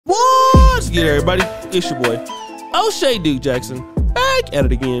good, everybody? It's your boy, O'Shea Duke Jackson, back at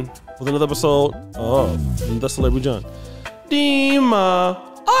it again with another episode of The Celebrity John.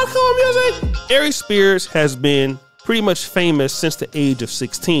 Dima. Hardcore music. Aries Spears has been pretty much famous since the age of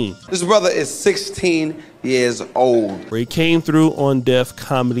 16. This brother is 16 years old. Where he came through on Def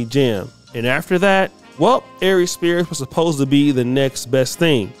Comedy Jam. And after that, well, Aries Spears was supposed to be the next best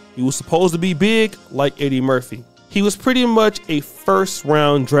thing. He was supposed to be big like Eddie Murphy. He was pretty much a first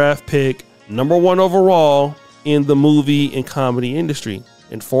round draft pick, #1 overall in the movie and comedy industry.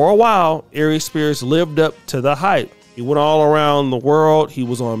 And for a while, Aries Spears lived up to the hype. He went all around the world. He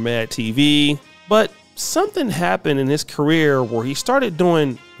was on Mad TV. But something happened in his career where he started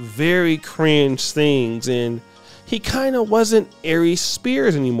doing very cringe things and he kind of wasn't Aries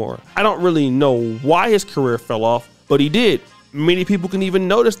Spears anymore. I don't really know why his career fell off, but he did. Many people can even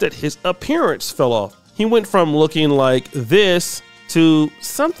notice that his appearance fell off. He went from looking like this to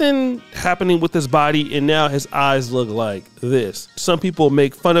something happening with his body, and now his eyes look like this. Some people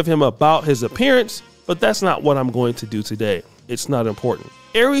make fun of him about his appearance, but that's not what I'm going to do today. It's not important.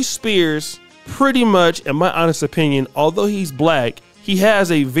 Aries Spears, pretty much, in my honest opinion, although he's black, he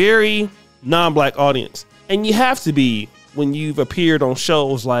has a very non-black audience. And you have to be when you've appeared on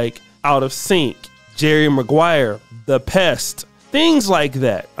shows like Out of Sync, Jerry Maguire, The Pest, things like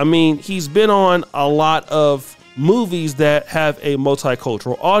that. I mean, he's been on a lot of movies that have a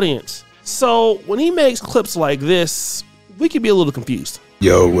multicultural audience. So when he makes clips like this, we could be a little confused.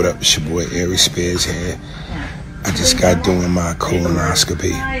 Yo, what up? It's your boy Aries Spears here. I just got doing my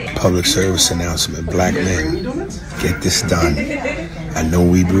colonoscopy. Public service announcement. Black men, get this done. I know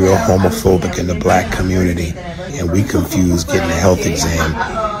we real homophobic in the black community, and we confuse getting a health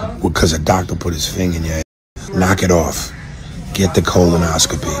exam because a doctor put his finger in your ass. Knock it off. Get the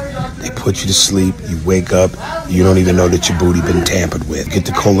colonoscopy. They put you to sleep, you wake up, you don't even know that your booty been tampered with. Get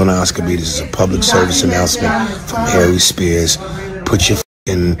the colonoscopy. This is a public service announcement from Aries Spears. Put your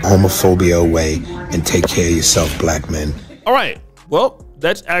fucking homophobia away and take care of yourself, black men. All right, well,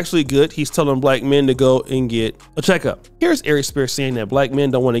 that's actually good. He's telling black men to go and get a checkup. Here's Aries Spears saying that black men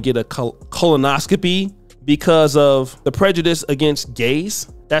don't want to get a colonoscopy because of the prejudice against gays.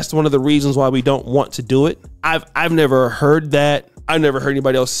 That's one of the reasons why we don't want to do it. I've never heard that. I've never heard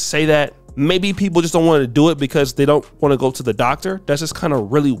anybody else say that. Maybe people just don't want to do it because they don't want to go to the doctor. That's just kind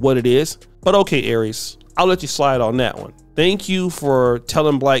of really what it is. But okay, Aries, I'll let you slide on that one. Thank you for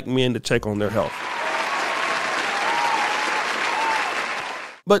telling black men to check on their health.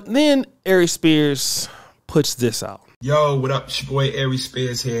 But then Aries Spears puts this out. Yo, what up? It's your boy Aries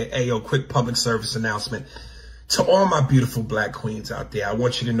Spears here. Hey, yo, quick public service announcement. To all my beautiful black queens out there, I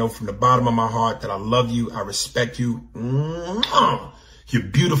want you to know from the bottom of my heart that I love you, I respect you. You're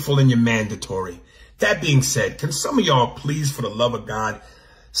beautiful and you're mandatory. That being said, can some of y'all please, for the love of God,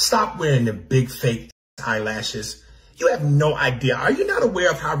 stop wearing the big fake eyelashes? You have no idea. Are you not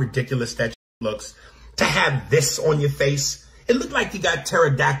aware of how ridiculous that looks? To have this on your face? It looked like you got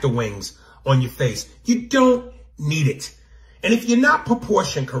pterodactyl wings on your face. You don't need it. And if you're not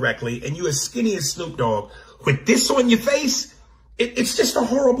proportioned correctly and you're as skinny as Snoop Dogg, with this on your face, it's just a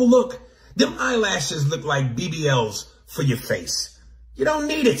horrible look. Them eyelashes look like BBLs for your face. You don't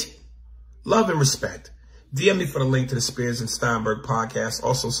need it. Love and respect. DM me for the link to the Spears and Steinberg podcast.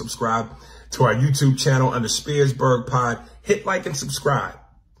 Also subscribe to our YouTube channel under Spearsberg Pod. Hit like and subscribe.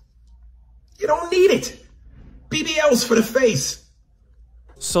 You don't need it. BBLs for the face.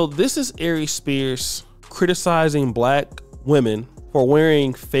 So this is Aries Spears criticizing black women for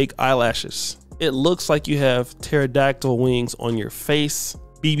wearing fake eyelashes. It looks like you have pterodactyl wings on your face.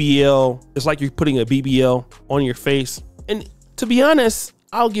 BBL, it's like you're putting a BBL on your face. And to be honest,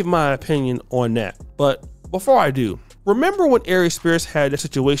 I'll give my opinion on that. But before I do, remember when Aries Spears had that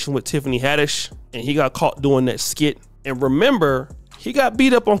situation with Tiffany Haddish and he got caught doing that skit? And remember, he got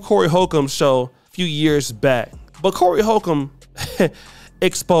beat up on Corey Holcomb's show a few years back. But Corey Holcomb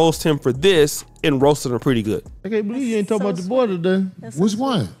exposed him for this and roasted him pretty good. I can't believe you ain't talking about the boy today. Which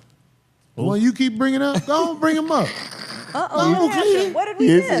one? The one you keep bringing up? Don't bring him up. Uh-oh. What did we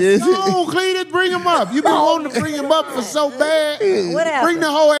miss? No, clean it, bring him up. You've been wanting to bring him up for so bad. What happened? Bring the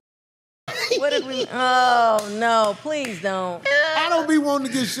whole What did we? Oh, no, please don't. I don't be wanting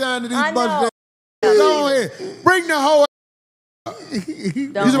to get shined to these buttons. Go ahead. Bring the whole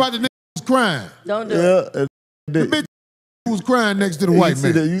He's about the nigga who's crying. Don't do it. The bitch who was crying next to the white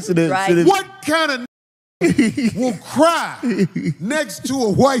man. You see that? Right. What kind of will cry next to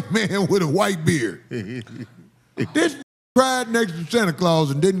a white man with a white beard? This cried next to Santa Claus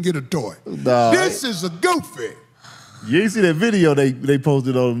and didn't get a toy. Nah. This is a goofy. You ain't see that video they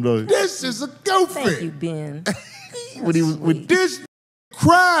posted on him though. This is a goofy. Thank you, Ben. When he was with This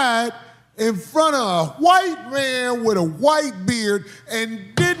cried in front of a white man with a white beard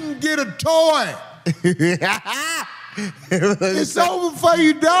and didn't get a toy. It's over for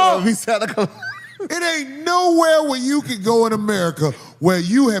you, dog. It ain't nowhere where you can go in America where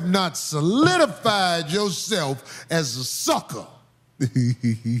you have not solidified yourself as a sucker.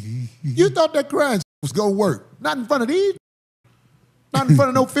 You thought that crying was gonna work. Not in front of these. Not in front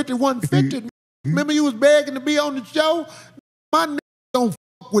of no 5150. Remember you was begging to be on the show? My niggas don't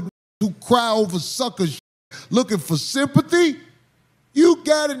fuck with who cry over suckers looking for sympathy. You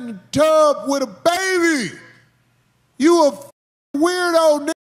got in the tub with a baby. You a weirdo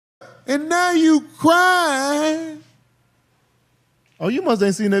nigga. And now you crying. Oh, you must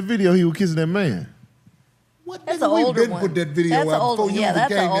ain't seen that video he was kissing that man. What That's nigga, an we older been one. put that video That's an out older before you one. Yeah, even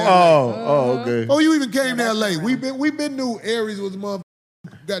that's came an there. Okay. Oh, you even came there late. We been knew Aries was a motherfucker.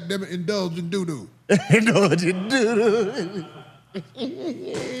 Goddamn it, indulged in doo-doo. Indulged in doo-doo.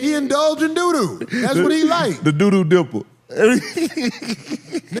 He indulged in doo-doo. That's what he liked. The doo-doo dipper.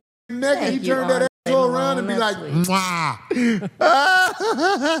 Naked, he turned that asshole around and be like, mwah.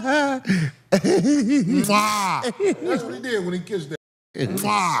 Mwah. That's what he did when he kissed that.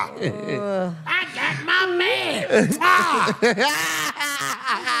 Mwah. I got my man.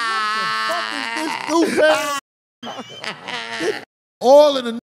 Mwah. All in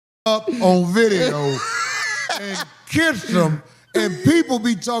the up on video and kissed him, and people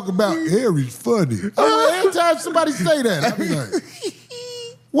be talking about Aries funny. Every time somebody say that, I be like,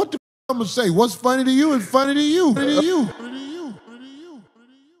 what the I'm gonna say? What's funny to you is funny to you. Funny to you.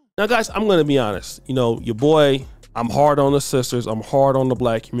 Now, guys, I'm gonna be honest. You know, your boy, I'm hard on the sisters. I'm hard on the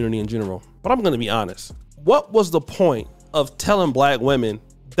black community in general. But I'm gonna be honest. What was the point of telling black women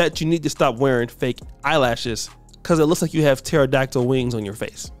that you need to stop wearing fake eyelashes because it looks like you have pterodactyl wings on your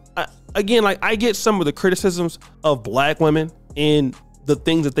face? Again, like, I get some of the criticisms of black women in the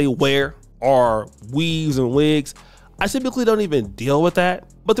things that they wear are weaves and wigs. I typically don't even deal with that.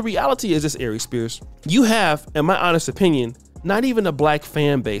 But the reality is this, Aries Spears, you have, in my honest opinion, not even a black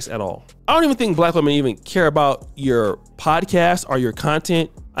fan base at all. I don't even think black women even care about your podcast or your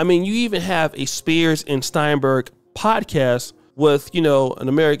content. I mean, you even have a Spears and Steinberg podcast with, you know, an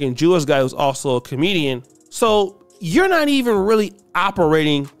American Jewish guy who's also a comedian. So you're not even really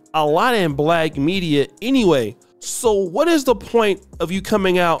operating a lot in black media anyway. So what is the point of you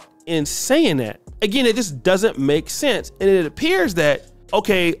coming out and saying that? Again, it just doesn't make sense. And it appears that,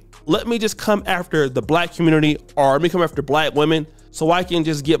 okay, let me just come after the black community or let me come after black women so I can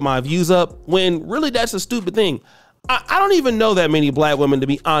just get my views up, when really that's a stupid thing. I don't even know that many black women, to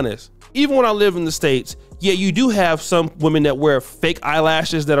be honest. Even when I live in the States, yeah, you do have some women that wear fake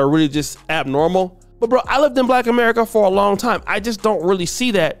eyelashes that are really just abnormal. But bro, I lived in black America for a long time. I just don't really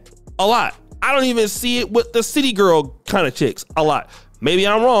see that a lot. I don't even see it with the city girl kind of chicks a lot. Maybe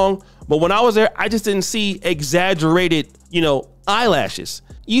I'm wrong, but when I was there, I just didn't see exaggerated, you know, eyelashes.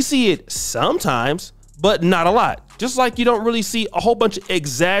 You see it sometimes, but not a lot. Just like you don't really see a whole bunch of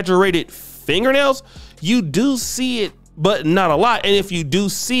exaggerated fingernails, you do see it, but not a lot. And if you do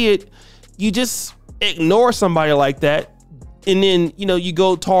see it, you just ignore somebody like that. And then, you know, you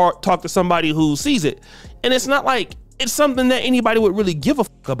go talk to somebody who sees it. And it's not like it's something that anybody would really give a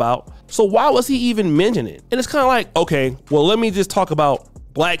fuck about. So why was he even mentioning it? And it's kind of like, okay, well, let me just talk about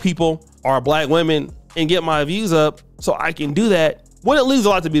black people or black women and get my views up so I can do that, when it leaves a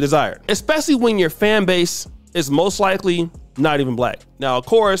lot to be desired, especially when your fan base is most likely not even black. Now, of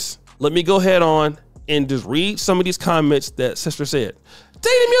course, let me go ahead on and just read some of these comments that sister said. Take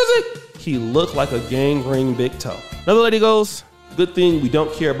the music. He looked like a gangrene big toe. Another lady goes, good thing we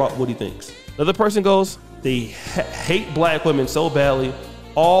don't care about what he thinks. Another person goes, they hate black women so badly.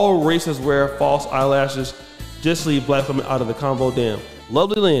 All races wear false eyelashes. Just leave black women out of the convo, damn.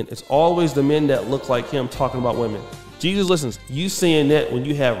 Lovely Lynn, it's always the men that look like him talking about women. Jesus listens, you saying that when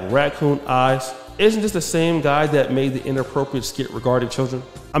you have raccoon eyes? Isn't this the same guy that made the inappropriate skit regarding children?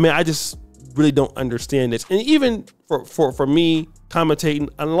 I mean, I just really don't understand this. And even for me commentating,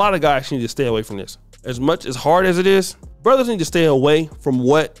 a lot of guys need to stay away from this. As much as hard as it is, brothers need to stay away from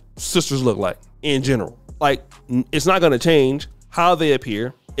what sisters look like in general. Like, it's not gonna change how they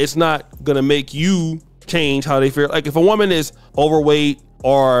appear. It's not gonna make you change how they feel. Like, if a woman is overweight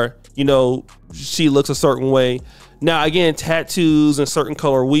or, you know, she looks a certain way. Now, again, tattoos and certain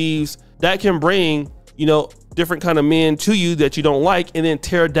color weaves, that can bring, you know, different kind of men to you that you don't like, and then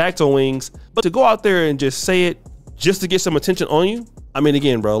pterodactyl wings. But to go out there and just say it just to get some attention on you, I mean,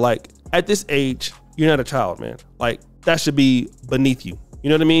 again, bro, like, at this age, you're not a child, man. Like, that should be beneath you. You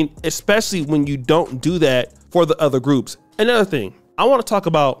know what I mean? Especially when you don't do that for the other groups. Another thing, I want to talk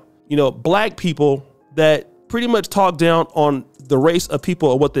about, you know, black people that pretty much talk down on the race of people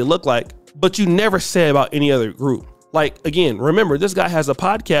or what they look like. but you never say about any other group. Like, again, remember, this guy has a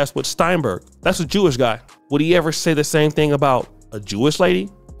podcast with Steinberg. That's a Jewish guy. Would he ever say the same thing about a Jewish lady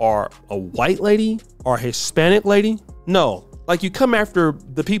or a white lady or a Hispanic lady? No. Like, you come after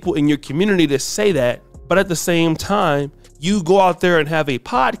the people in your community to say that, but at the same time, you go out there and have a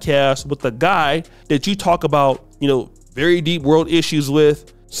podcast with a guy that you talk about, you know, very deep world issues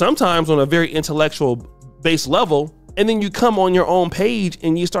with, sometimes on a very intellectual based level. And then you come on your own page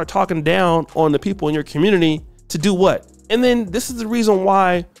and you start talking down on the people in your community to do what? And then this is the reason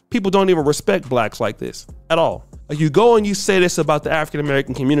why people don't even respect blacks like this at all. Like, you go and you say this about the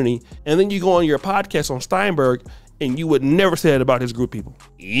African-American community, and then you go on your podcast on Steinberg and you would never say that about his group people.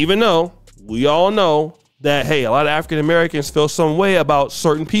 Even though we all know that, hey, a lot of African-Americans feel some way about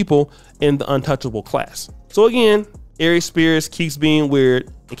certain people in the untouchable class. So again, Aries Spears keeps being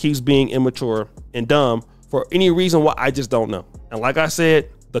weird and keeps being immature and dumb for any reason why I just don't know. And like I said,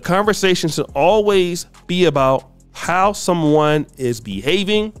 the conversation should always be about how someone is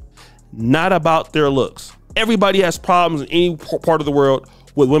behaving, not about their looks. Everybody has problems in any part of the world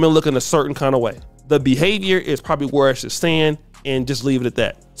with women looking a certain kind of way. The behavior is probably where it should stand, and just leave it at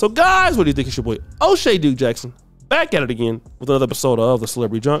that. So guys, what do you think? It's your boy O'Shea Duke Jackson back at it again with another episode of The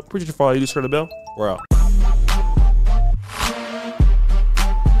Celebrity Junk. Appreciate you for all you do. Turn the bell. We're out.